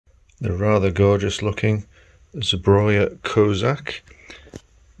the rather gorgeous looking Zbroia Kozak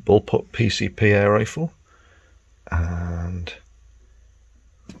bullpup PCP air rifle, and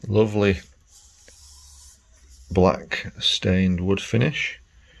lovely black stained wood finish,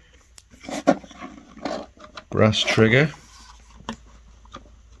 brass trigger,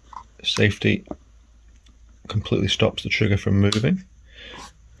 safety completely stops the trigger from moving.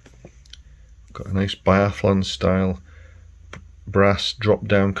 Got a nice biathlon style brass drop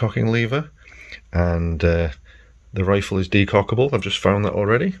down cocking lever, and the rifle is decockable. I've just found that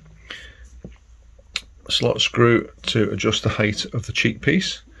already. Slot screw to adjust the height of the cheek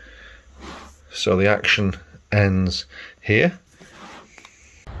piece, so the action ends here.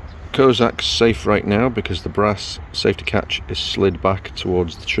 Kozak's safe right now because the brass safety catch is slid back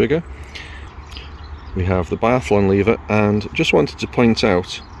towards the trigger. We have the biathlon lever, and just wanted to point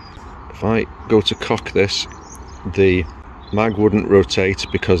out, if I go to cock this, the mag wouldn't rotate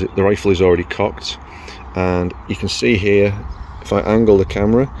because the rifle is already cocked, and you can see here, if I angle the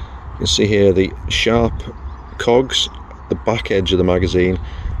camera, you can see here the sharp cogs at the back edge of the magazine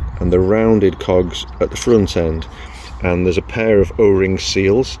and the rounded cogs at the front end, and there's a pair of O-ring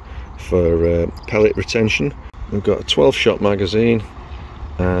seals for pellet retention. We've got a 12-shot magazine,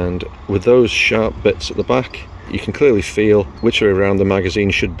 and with those sharp bits at the back, you can clearly feel which way around the magazine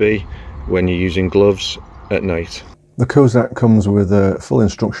should be when you're using gloves at night. The Kozak comes with a full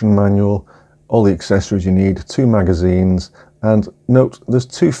instruction manual, all the accessories you need, 2 magazines, and note there's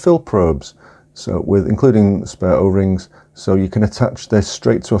 2 fill probes, so including spare O-rings, so you can attach this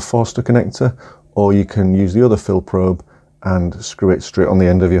straight to a Forster connector, or you can use the other fill probe and screw it straight on the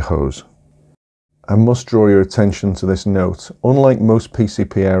end of your hose. I must draw your attention to this note. Unlike most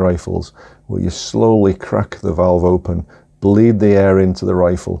PCP air rifles, where you slowly crack the valve open, bleed the air into the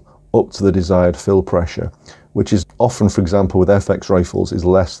rifle up to the desired fill pressure, which is often, for example, with FX rifles, is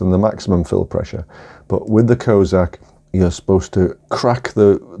less than the maximum fill pressure. But with the Kozak, you're supposed to crack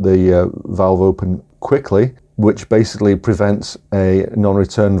the valve open quickly, which basically prevents a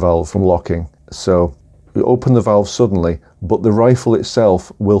non-return valve from locking. So you open the valve suddenly, but the rifle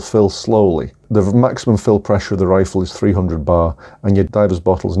itself will fill slowly. The maximum fill pressure of the rifle is 300 bar, and your diver's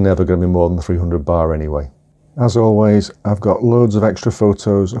bottle is never going to be more than 300 bar anyway. As always, I've got loads of extra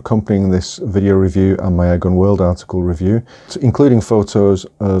photos accompanying this video review and my Airgun World article review, including photos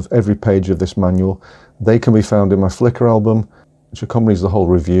of every page of this manual. They can be found in my Flickr album, which accompanies the whole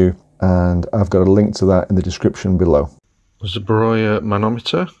review, and I've got a link to that in the description below. Zbroia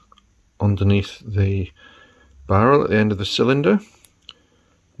manometer underneath the barrel at the end of the cylinder,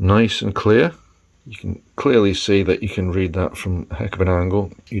 nice and clear. You can clearly see that you can read that from a heck of an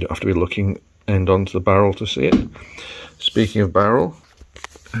angle. You don't have to be looking end onto the barrel to see it. Speaking of barrel,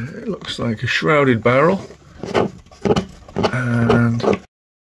 it looks like a shrouded barrel, and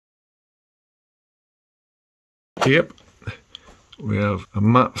yep, we have a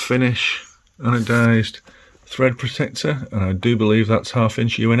matte finish anodized thread protector, and I do believe that's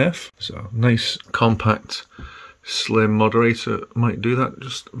 1/2" UNF, so nice compact slim moderator might do that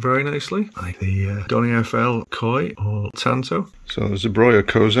just very nicely. Like the DonnyFL Koi or Tanto. So the Zbroia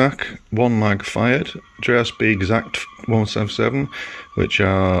Kozak, 1 mag fired, JSB exact 177, which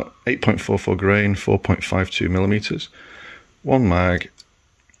are 8.44 grain, 4.52 millimeters. 1 mag,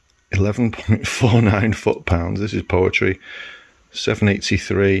 11.49 foot-pounds. This is poetry.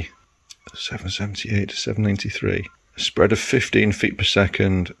 783, 778 to 793. A spread of 15 feet per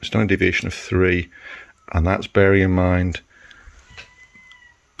second, standard deviation of 3. And that's bearing in mind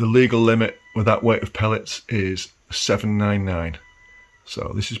the legal limit with that weight of pellets is 799.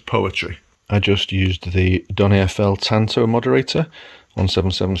 So this is poetry. I just used the DonnyFL Tanto moderator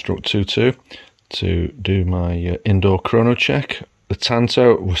 177/22 to do my indoor chrono check. The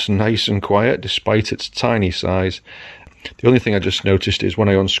Tanto was nice and quiet despite its tiny size. The only thing I just noticed is when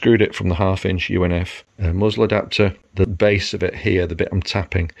I unscrewed it from the 1/2" UNF muzzle adapter, the base of it here, the bit I'm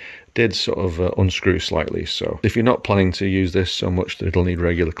tapping, did sort of unscrew slightly. So if you're not planning to use this so much that it'll need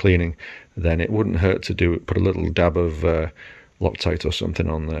regular cleaning, then it wouldn't hurt to put a little dab of Loctite or something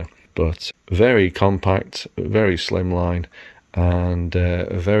on there. But very compact, very slimline, and a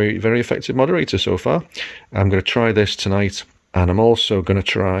very, very effective moderator so far. I'm going to try this tonight, and I'm also going to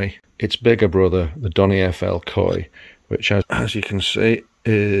try its bigger brother, the DonnyFL Koi, which as you can see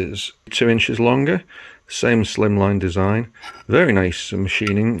is 2 inches longer, same slimline design, very nice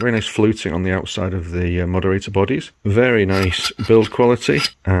machining, very nice fluting on the outside of the moderator bodies, very nice build quality,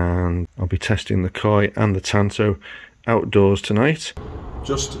 and I'll be testing the Koi and the Tanto outdoors tonight.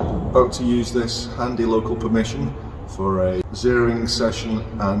 Just about to use this handy local permission for a zeroing session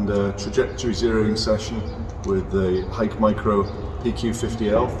and a trajectory zeroing session with the Hike Micro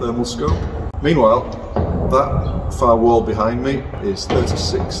PQ50L thermal scope. Meanwhile, that far wall behind me is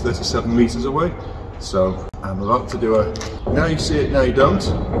 36, 37 meters away. So I'm about to do a, now you see it, now you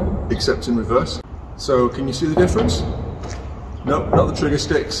don't, except in reverse. So can you see the difference? No, not the trigger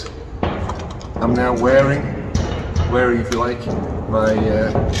sticks. I'm now wearing if you like, my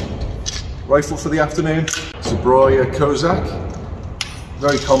rifle for the afternoon, Zbroia Kozak,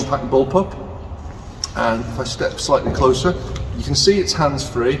 very compact bullpup. And if I step slightly closer, you can see it's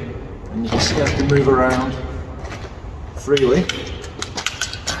hands-free, and you can see I can move around freely.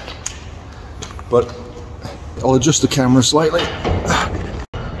 But I'll adjust the camera slightly.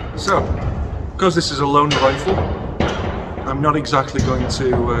 So, because this is a lone rifle, I'm not exactly going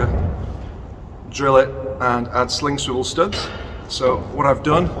to drill it and add sling swivel studs. So what I've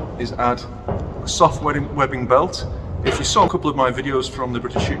done is add a soft webbing belt. If you saw a couple of my videos from the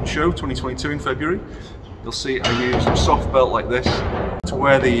British Shooting Show 2022 in February, you'll see I used a soft belt like this to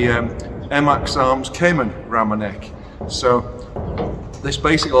wear the MX Arms Cayman around my neck. So this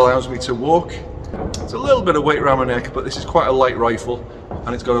basically allows me to walk. It's a little bit of weight around my neck, but this is quite a light rifle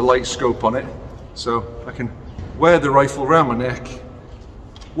and it's got a light scope on it. So I can wear the rifle around my neck,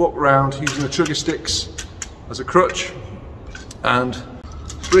 walk around using the trigger sticks as a crutch and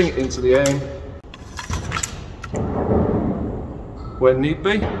bring it into the aim where need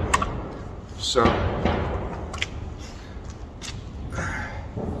be. So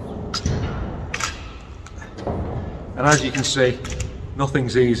and as you can see,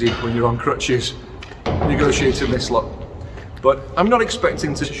 nothing's easy when you're on crutches negotiating this lot. But I'm not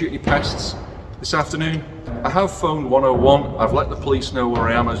expecting to shoot any pests this afternoon. I have phoned 101. I've let the police know where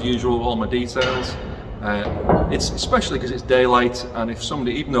I am as usual, all my details. It's especially because it's daylight, and if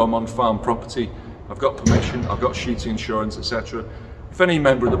somebody, even though I'm on farm property, I've got permission, I've got shooting insurance, etc. If any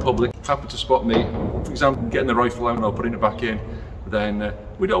member of the public happen to spot me, for example, getting the rifle out or putting it back in, then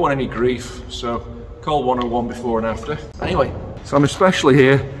we don't want any grief. So call 101 before and after. Anyway, so I'm especially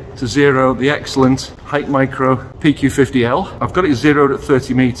here to zero the excellent Height Micro PQ50L. I've got it zeroed at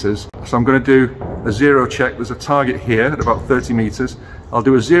 30 meters, so I'm going to do a zero check. There's a target here at about 30 meters. I'll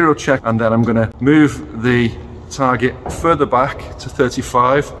do a zero check and then I'm going to move the target further back to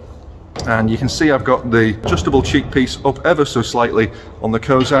 35. And you can see I've got the adjustable cheek piece up ever so slightly on the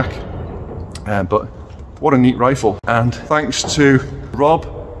Kozak. But what a neat rifle. And thanks to Rob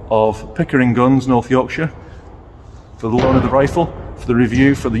of Pickering Guns, North Yorkshire, for the loan of the rifle, for the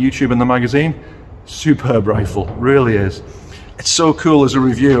review, for the YouTube and the magazine. Superb rifle, really is. It's so cool as a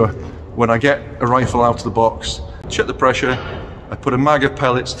reviewer when I get a rifle out of the box, check the pressure, I put a mag of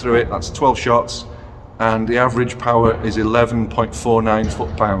pellets through it, that's 12 shots, and the average power is 11.49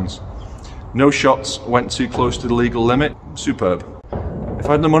 foot-pounds. No shots went too close to the legal limit. Superb. If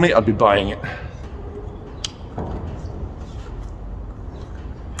I had the money, I'd be buying it.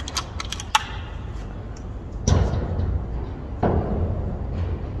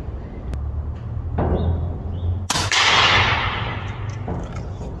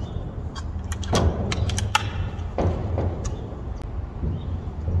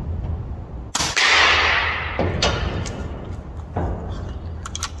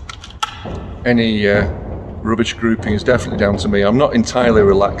 Any rubbish grouping is definitely down to me. I'm not entirely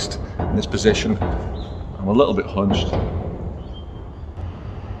relaxed in this position. I'm a little bit hunched.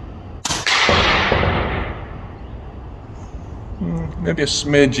 Maybe a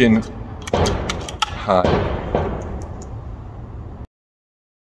smidgen high.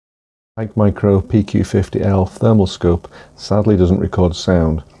 Height Micro PQ50L thermal scope sadly doesn't record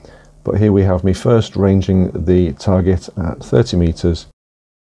sound, but here we have me first ranging the target at 30 meters.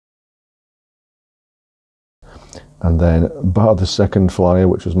 And then, bar the second flyer,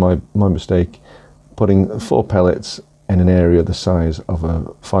 which was my mistake, putting 4 pellets in an area the size of a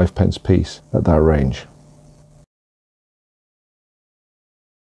 5p piece at that range.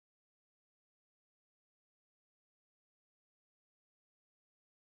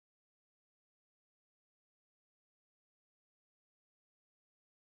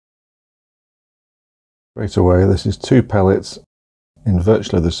 Straight away, this is 2 pellets in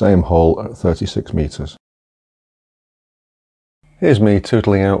virtually the same hole at 36 meters. Here's me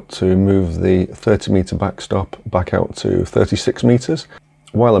tootling out to move the 30 meter backstop back out to 36 meters.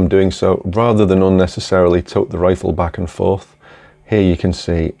 While I'm doing so, rather than unnecessarily tote the rifle back and forth, here you can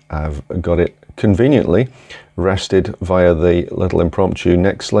see I've got it conveniently rested via the little impromptu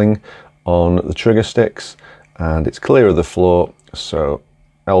neck sling on the trigger sticks, and it's clear of the floor, so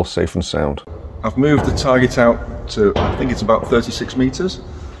all safe and sound. I've moved the target out to, I think it's about 36 meters.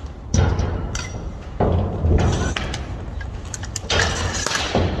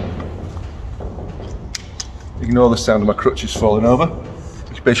 You ignore the sound of my crutches falling over.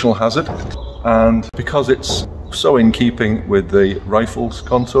 Occupational hazard. And because it's so in keeping with the rifle's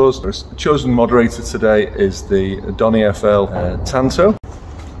contours, the chosen moderator today is the DonnyFL Tanto.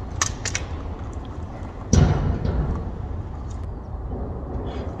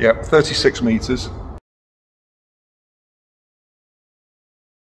 Yeah, 36 meters.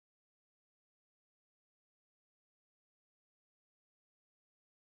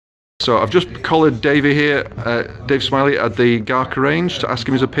 So I've just collared Davey here, Dave Smiley at the GARC range to ask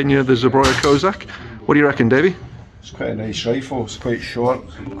him his opinion of the Zbroia Kozak. What do you reckon, Davey? It's quite a nice rifle. It's quite short,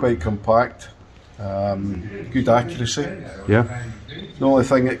 quite compact, good accuracy. Yeah. The only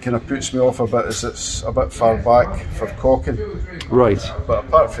thing that kind of puts me off a bit is it's a bit far back for cocking. Right. But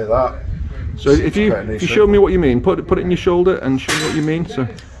apart from that, so if you show me what you mean, put it in your shoulder and show me what you mean. So.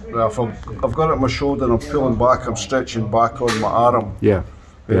 Well, if I've got it on my shoulder and I'm pulling back, I'm stretching back on my arm. Yeah.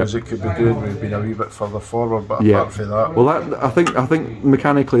 Whereas it could be doing with being a wee bit further forward, but apart from that. Well, I think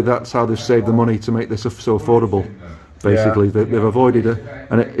mechanically that's how they've saved the money to make this so affordable. Basically, they've avoided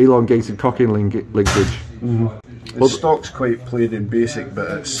an elongated cocking linkage. The stock's quite plain and basic,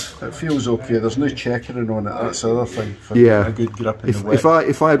 but it feels okay. There's no checkering on it. That's the other thing for a good grip in the wet.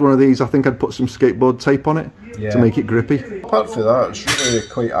 If I had one of these, I think I'd put some skateboard tape on it to make it grippy. Apart from that, it's really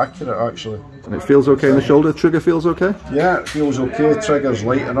quite accurate actually. And it feels okay in the shoulder. Trigger feels okay. Yeah, it feels okay. Trigger's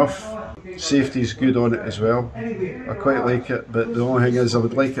light enough. Safety's good on it as well. I quite like it, but the only thing is I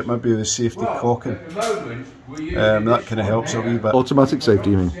would like it maybe with safety cocking. That kind of helps a wee bit. Automatic safety,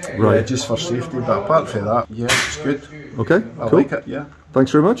 you mean? Right. Yeah, just for safety, but apart from that, yeah, it's good. Okay, I cool. like it, yeah.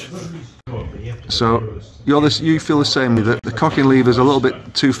 Thanks very much. So, you feel the same, that the cocking lever's a little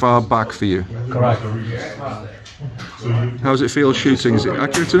bit too far back for you? Correct. How does it feel shooting? Is it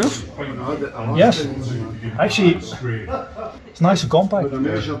accurate enough? Yes. Actually, it's nice and compact.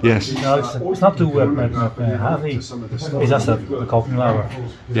 Yes. You know, it's not too heavy. It's just the cocking lever.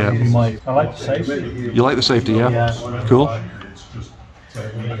 Yeah. I like the safety. You like the safety, yeah? Yeah. Cool.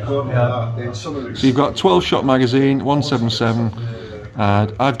 Yeah. So you've got 12-shot magazine, 177.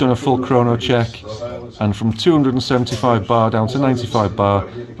 And I've done a full chrono check, and from 275 bar down to 95 bar,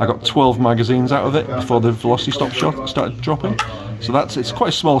 I got 12 magazines out of it before the velocity started dropping. So it's quite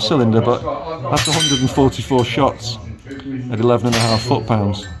a small cylinder, but that's 144 shots at 11.5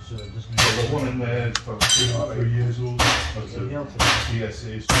 foot-pounds.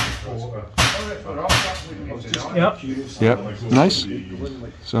 Yep, nice.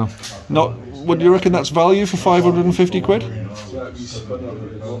 So, what do you reckon that's value for 550 quid?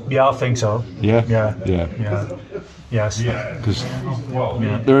 Yeah, I think so. Yeah? Yeah. Yes. Because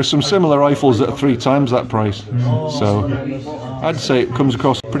there are some similar rifles that are 3 times that price. So, I'd say it comes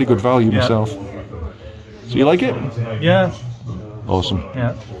across pretty good value myself. So you like it? Yeah. Awesome.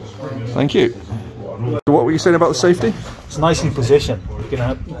 Yeah. Thank you. What were you saying about the safety? It's nicely positioned. You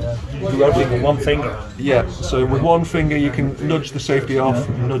can do everything with one finger. Yeah, so with one finger you can nudge the safety off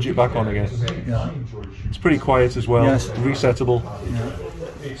and nudge it back on again. Yeah. It's pretty quiet as well, Yes. resettable.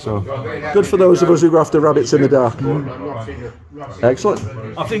 So, good for those of us who go after rabbits in the dark. Excellent.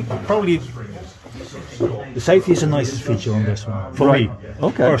 I think probably the safety is the nicest feature on this one. For me,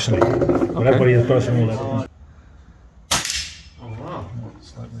 personally. But everybody has personal level.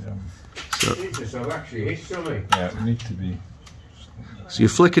 Yeah, it need to be. So you're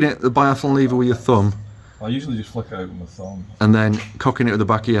flicking it, the biathlon lever with your thumb. I usually just flick it out with my thumb. And then cocking it with the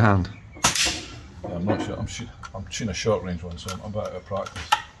back of your hand. Yeah, I'm not sure. I'm shooting a short range one, so I'm a bit out of practice.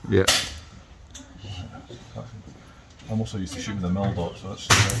 Yeah. I'm also used to shooting the mill dot, so that's.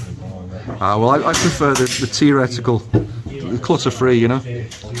 Well, I prefer the T reticle, clutter free, you know.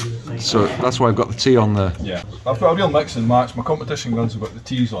 So that's why I've got the T on there. Yeah, I've got a real mix and match. My competition guns have got the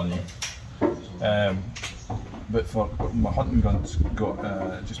T's on you, but for my hunting guns, got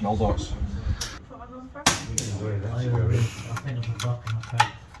just mill dots.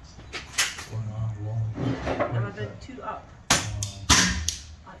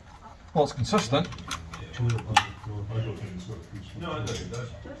 Well, it's consistent. No, I don't think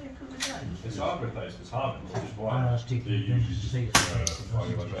that's. It's advertised as having, which is why they use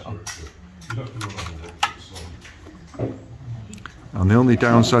And the only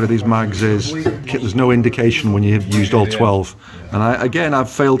downside of these mags is there's no indication when you've used all 12. And I've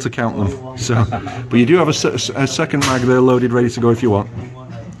failed to count them. So, but you do have a second mag there loaded, ready to go if you want.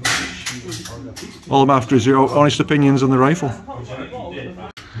 All I'm after is your honest opinions on the rifle.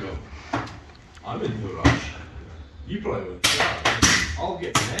 I'm in no rush. You probably would. I'll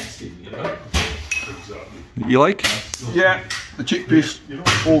get the next thing, you know. Exactly. You like? Yeah, the cheek piece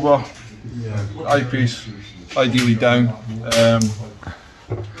over, eyepiece ideally down.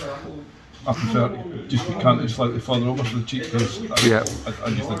 I prefer just to cant it slightly further over for the cheek because I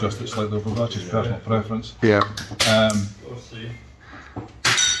just adjust it slightly over. That's just personal preference. Yeah.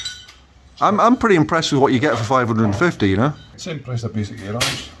 I'm pretty impressed with what you get for 550. You know. Same price of basic air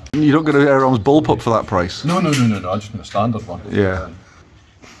arms. You don't get an air arms bullpup for that price. No. I just mean a standard one. Yeah.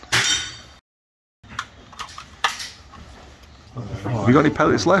 Have you got any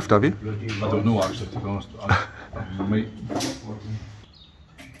pellets left? Have you? I don't know actually. To be honest, I might.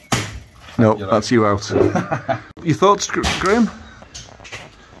 No, that's you out. Your thoughts, Graham?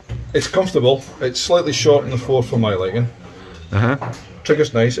 It's comfortable. It's slightly short in the fore for my liking.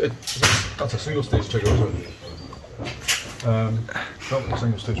 Trigger's nice. That's a single stage trigger, isn't it? Not a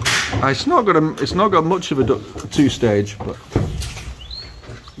single stage. It's not got much of a two stage, but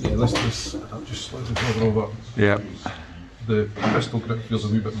yeah, this I'll just slightly further over. Yeah. The pistol grip feels a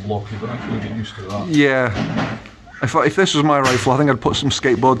wee bit blocky, but I'm going to get used to that. Yeah. If this was my rifle, I think I'd put some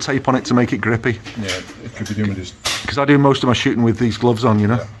skateboard tape on it to make it grippy. Yeah, it could be doing just. Because I do most of my shooting with these gloves on, you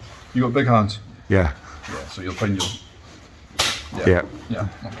know. Yeah. You got big hands. Yeah. Yeah, so you'll find your. Yeah. Yeah.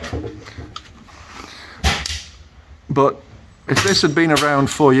 Okay. But if this had been around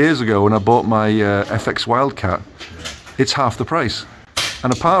 4 years ago when I bought my FX Wildcat, it's half the price.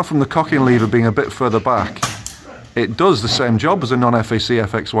 And apart from the cocking lever being a bit further back, it does the same job as a non-FAC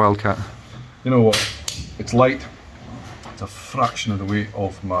FX Wildcat. You know what? It's light. It's a fraction of the weight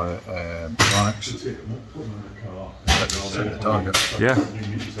of my Vanics. The target. Yeah.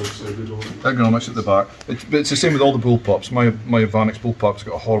 Ergonomics at the back. It's the same with all the bullpups. My Vanics bullpup's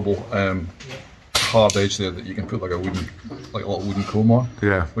got a horrible hard edge there that you can put like a little wooden comb on.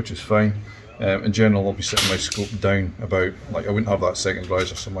 Yeah. Which is fine. In general, I'll be setting my scope down about, like, I wouldn't have that second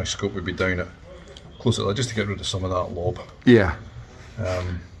riser, so my scope would be down at close to that, just to get rid of some of that lob. Yeah.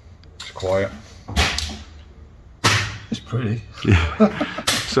 It's quiet. It's pretty. Yeah.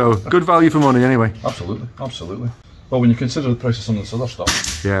 So good value for money anyway. Absolutely, absolutely. Well, when you consider the price of some of this other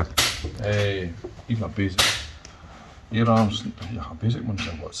stuff. Yeah. Even a basic air arms, yeah, a basic one's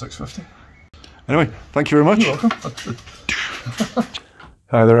at what, $6.50? Anyway, thank you very much. You're welcome.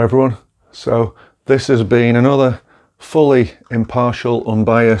 Hi there everyone. So this has been another fully impartial,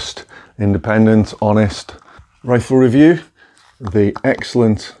 unbiased, independent, honest rifle review. The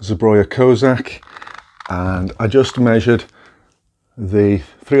excellent Zbroia Kozak, and I just measured the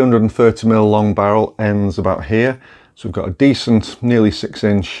 330mm long barrel ends about here. So we've got a decent, nearly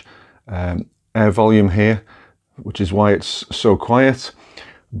 6-inch air volume here, which is why it's so quiet.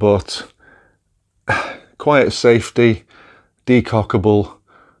 But quiet safety, decockable.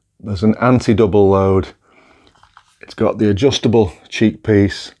 There's an anti-double load. It's got the adjustable cheek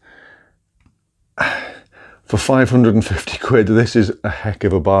piece. For 550 quid, this is a heck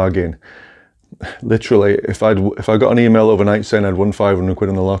of a bargain. Literally, if I got an email overnight saying I'd won 500 quid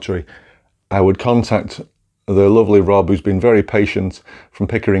on the lottery, I would contact the lovely Rob, who's been very patient from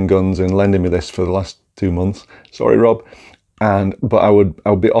Pickering Guns in lending me this for the last 2 months. Sorry, Rob. But I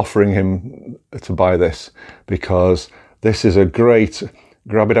would be offering him to buy this, because this is a great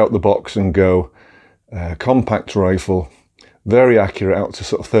grab it out the box and go compact rifle, very accurate out to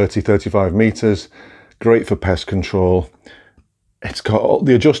sort of 30-35 meters, great for pest control. It's got all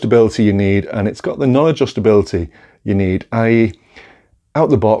the adjustability you need, and it's got the non-adjustability you need, i.e.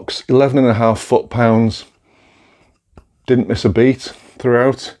 out the box, 11.5 foot-pounds, didn't miss a beat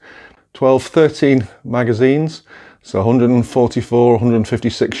throughout, 13 magazines, so 144,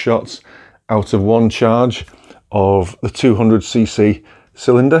 156 shots out of one charge of the 200cc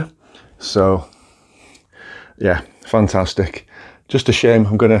cylinder. So yeah, fantastic. Just a shame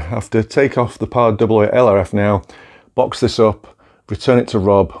I'm going to have to take off the Pard 00 LRF now, box this up, return it to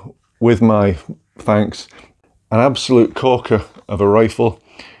Rob with my thanks. An absolute corker of a rifle,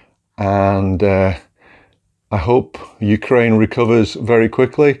 and I hope Ukraine recovers very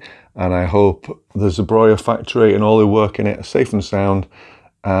quickly, and I hope the Zbroia factory and all who work in it are safe and sound,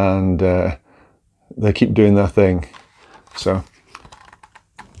 and they keep doing their thing. So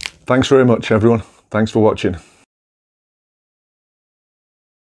thanks very much everyone, thanks for watching.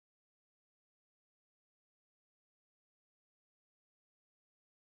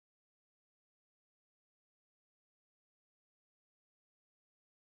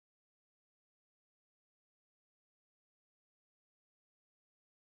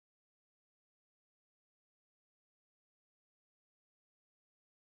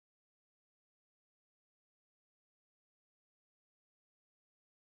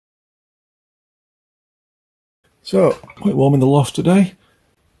 So, quite warm in the loft today.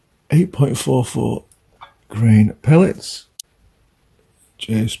 8.44 grain pellets.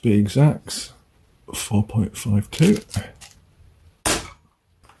 JSB exacts 4.52.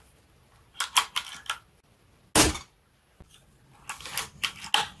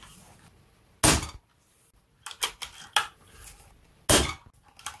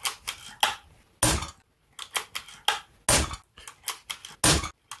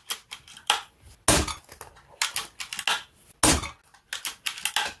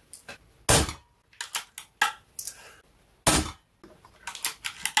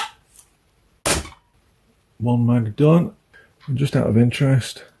 One mag done. And just out of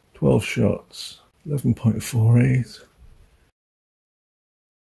interest, 12 shots, 11.48.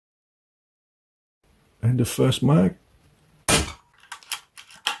 End of first mag.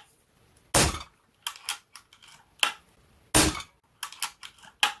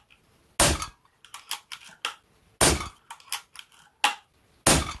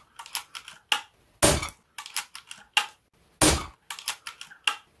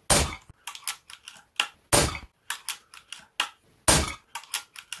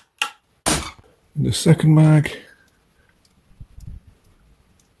 And the second mag.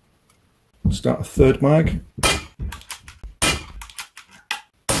 Start a third mag.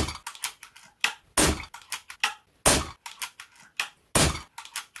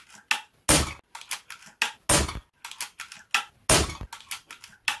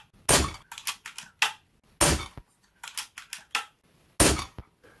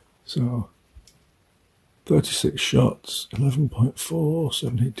 So 36 shots, 11.4,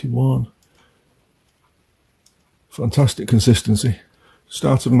 781. Fantastic consistency.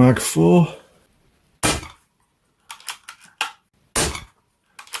 Start of mag 4.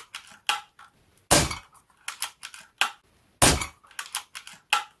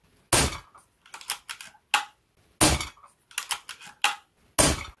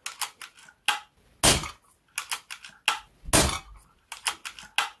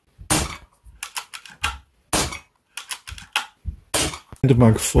 End of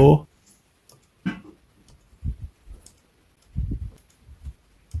mag 4.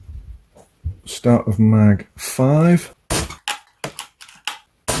 Start of mag 5.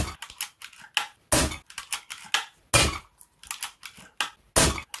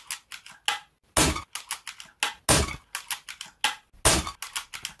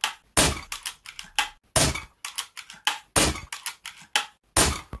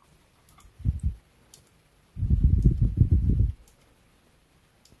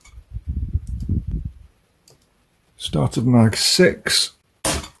 Start of mag 6.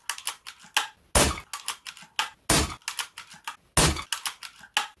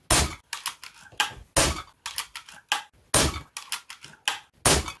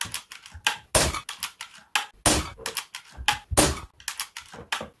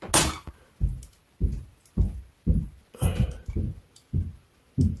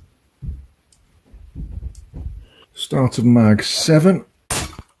 Start of mag 7.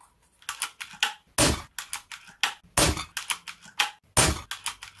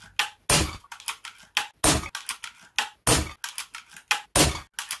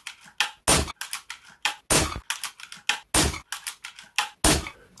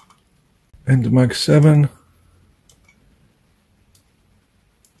 End of mag 7.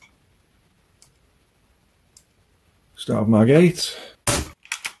 Start of mag 8.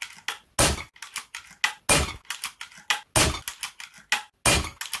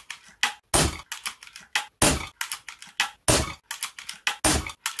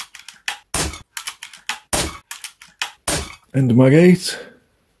 End of mag 8.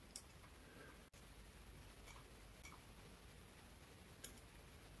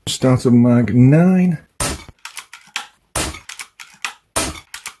 Start of mag 9.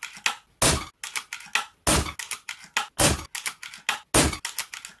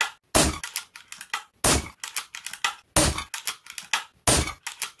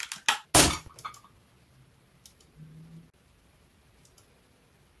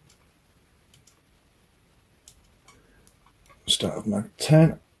 Start of mag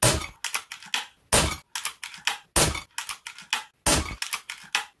 10.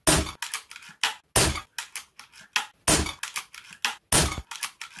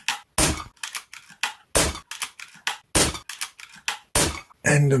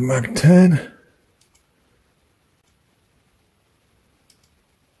 End of mag 10.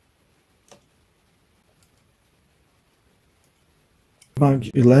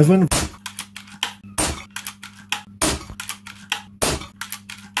 Mag 11.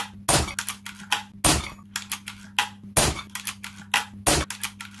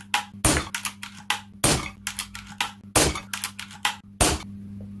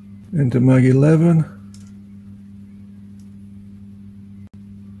 Into mag 11.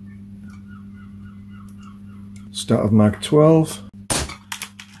 Start of mag 12.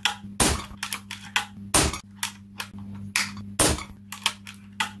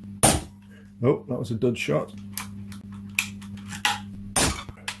 Oh, that was a dud shot.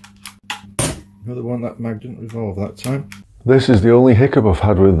 Another one, that mag didn't revolve that time. This is the only hiccup I've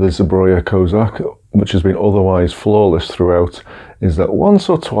had with the Zbroia Kozak, which has been otherwise flawless throughout, is that once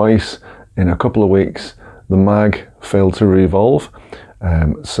or twice in a couple of weeks the mag failed to revolve.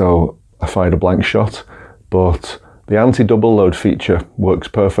 So I fired a blank shot, but the anti-double load feature works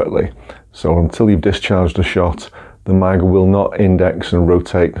perfectly. So until you've discharged a shot, the mag will not index and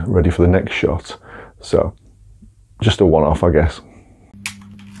rotate ready for the next shot. So just a one-off, I guess.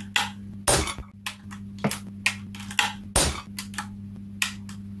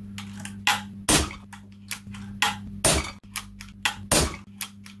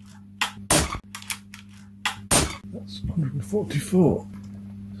 That's 144.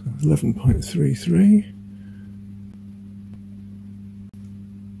 So 11.33.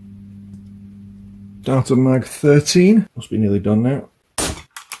 Data mag 13. Must be nearly done now.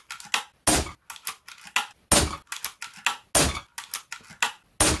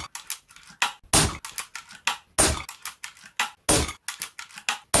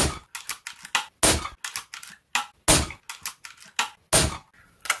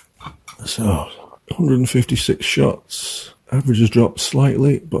 So 156 shots. Average has dropped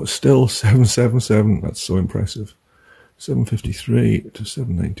slightly, but still 777. That's so impressive. 753 to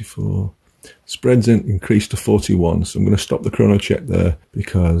 794. Spreads increased to 41, so I'm going to stop the chrono check there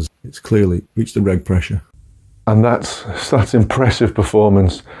because it's clearly reached the reg pressure. And that's impressive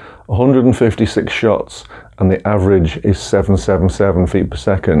performance. 156 shots and the average is 777 feet per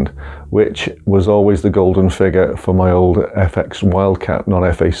second, which was always the golden figure for my old FX Wildcat,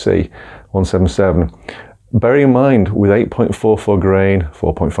 non-FAC 177. Bearing in mind, with 8.44 grain,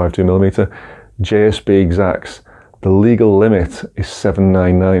 4.52mm, JSB exacts, the legal limit is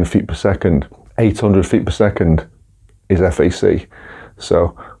 799 feet per second. 800 feet per second is FAC.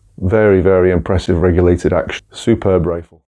 So very, very impressive regulated action. Superb rifle.